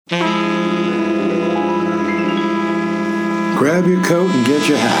grab your coat and get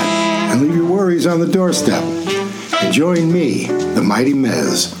your hat, and leave your worries on the doorstep. And join me, the mighty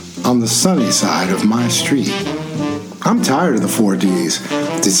MEZ, on the sunny side of my street. I'm tired of the 4 Ds,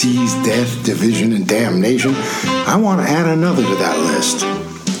 disease, death, division, and damnation. I want to add another to that list.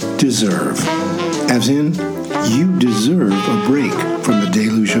 Deserve. As in, you deserve a break from the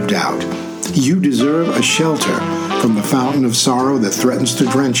deluge of doubt. You deserve a shelter from the fountain of sorrow that threatens to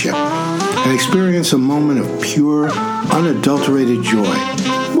drench you, and experience a moment of pure, unadulterated joy,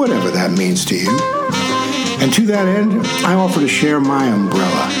 whatever that means to you. And to that end, I offer to share my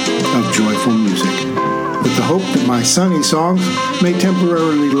umbrella of joyful music, with the hope that my sunny songs may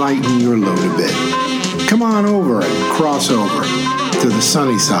temporarily lighten your load a bit. Come on over and cross over to the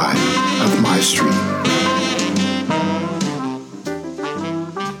sunny side of my street.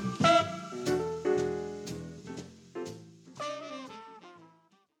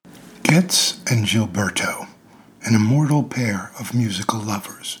 Getz and Gilberto, an immortal pair of musical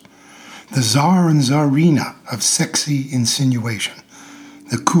lovers. The Czar and Czarina of sexy insinuation.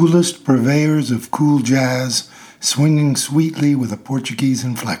 The coolest purveyors of cool jazz, swinging sweetly with a Portuguese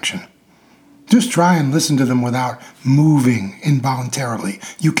inflection. Just try and listen to them without moving involuntarily.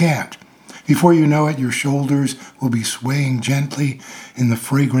 You can't. Before you know it, your shoulders will be swaying gently in the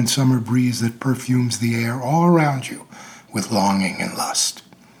fragrant summer breeze that perfumes the air all around you with longing and lust.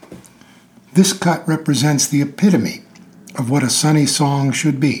 This cut represents the epitome of what a sunny song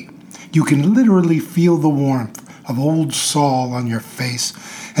should be. You can literally feel the warmth of old Saul on your face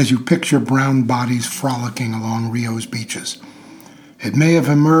as you picture brown bodies frolicking along Rio's beaches. It may have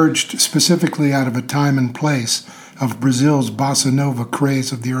emerged specifically out of a time and place of Brazil's Bossa Nova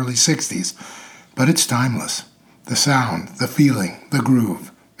craze of the early 60s, but it's timeless. The sound, the feeling, the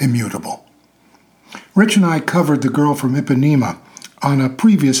groove, immutable. Rich and I covered the Girl from Ipanema on a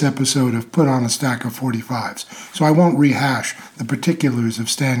previous episode of Put on a Stack of 45s, so I won't rehash the particulars of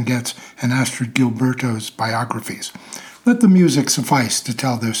Stan Getz and Astrud Gilberto's biographies. Let the music suffice to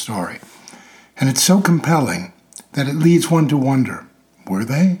tell their story. And it's so compelling that it leads one to wonder, were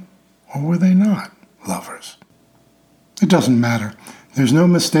they or were they not lovers? It doesn't matter. There's no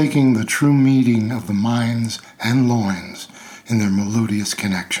mistaking the true meeting of the minds and loins in their melodious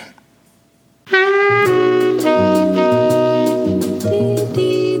connection.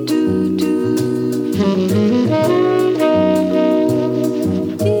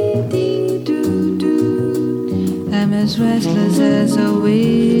 I'm as restless as a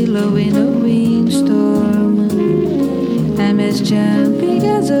willow in a windstorm. I'm as jumpy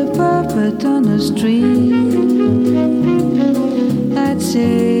as a puppet on a string. I'd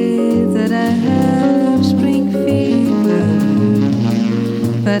say that I have spring fever,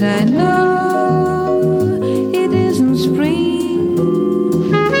 but I know it isn't spring.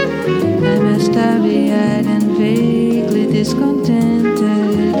 I'm as starry-eyed and vaguely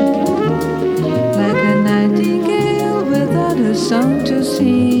discontented, like a nightingale without a song to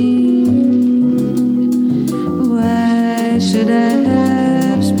sing. Why should I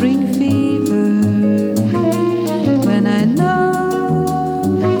have spring fever when I know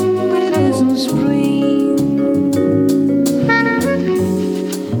it isn't spring?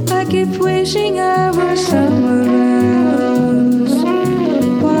 I keep wishing I were somewhere else,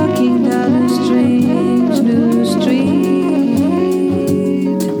 walking down a strange new street,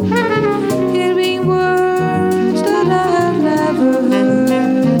 hearing words that I have never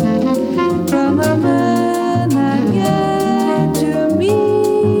heard from a man I'm yet to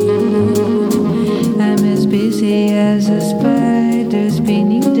meet. I'm as busy as a spider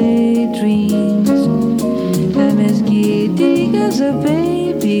spinning daydreams. I'm as giddy as a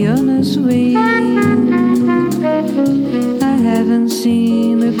baby on a swing. I haven't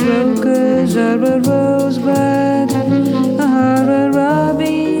seen a crocus or a rosebud or a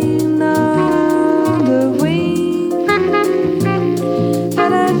robin on the wing,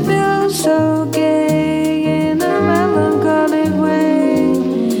 but I feel so gay in a melancholy way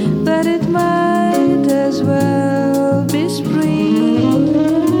that it might as well be spring.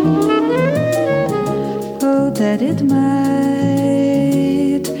 Oh, that it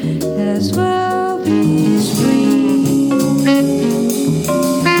might as well be spring.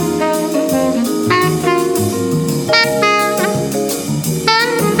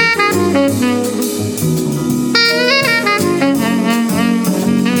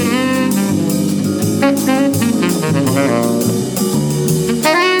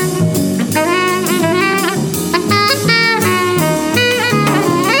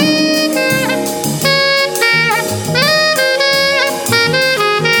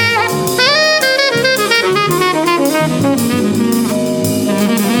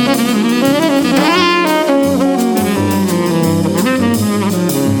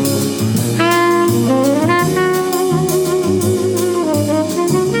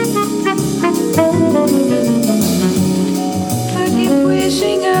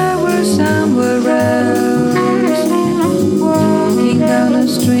 wishing I were somewhere else, walking down a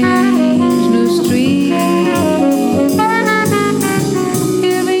strange new street,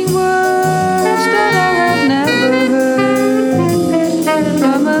 hearing words that I have never heard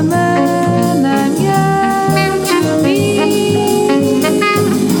from a man I'm yet to meet.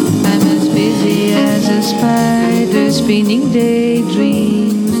 I'm as busy as a spider spinning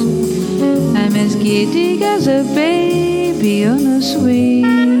daydreams. I'm as giddy as a baby on a swing.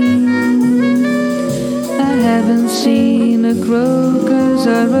 I haven't seen a crocus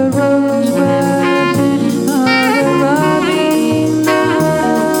or a rosebud or a robin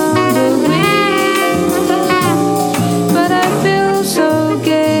on the wing, but I feel so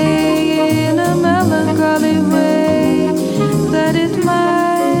gay in a melancholy way that it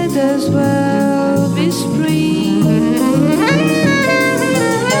might as well be spring.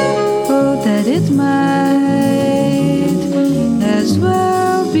 Oh, that it might